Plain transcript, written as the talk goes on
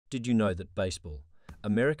Did you know that baseball,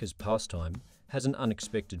 America's pastime, has an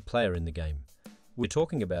unexpected player in the game? We're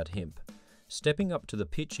talking about hemp, stepping up to the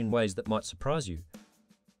pitch in ways that might surprise you.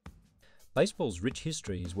 Baseball's rich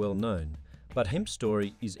history is well known, but hemp's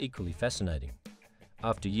story is equally fascinating.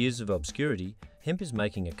 After years of obscurity, hemp is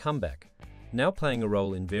making a comeback, now playing a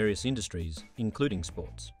role in various industries, including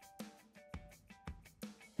sports.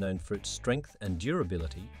 Known for its strength and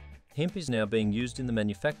durability, hemp is now being used in the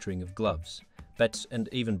manufacturing of gloves, bats and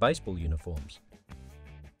even baseball uniforms.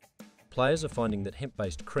 Players are finding that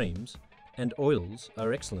hemp-based creams and oils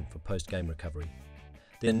are excellent for post-game recovery.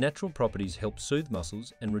 Their natural properties help soothe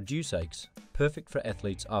muscles and reduce aches, perfect for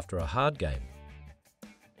athletes after a hard game.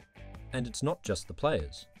 And it's not just the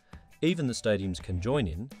players. Even the stadiums can join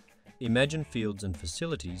in. Imagine fields and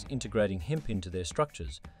facilities integrating hemp into their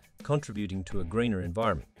structures, contributing to a greener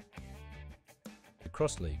environment.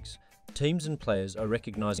 Across leagues, teams and players are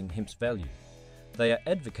recognizing hemp's value. They are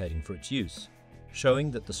advocating for its use,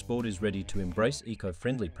 showing that the sport is ready to embrace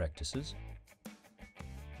eco-friendly practices.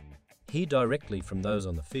 Hear directly from those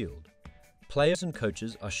on the field. Players and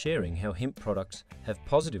coaches are sharing how hemp products have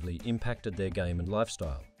positively impacted their game and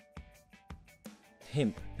lifestyle.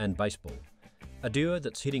 Hemp and baseball, a duo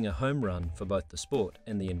that's hitting a home run for both the sport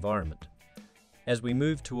and the environment. As we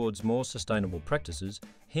move towards more sustainable practices,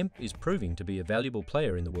 hemp is proving to be a valuable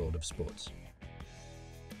player in the world of sports.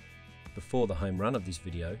 Before the home run of this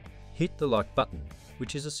video, hit the like button,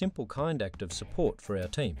 which is a simple, kind act of support for our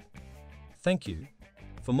team. Thank you.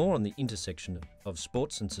 For more on the intersection of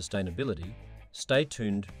sports and sustainability, stay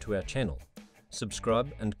tuned to our channel.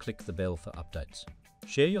 Subscribe and click the bell for updates.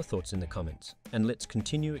 Share your thoughts in the comments, and let's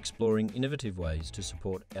continue exploring innovative ways to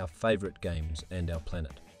support our favourite games and our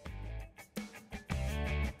planet.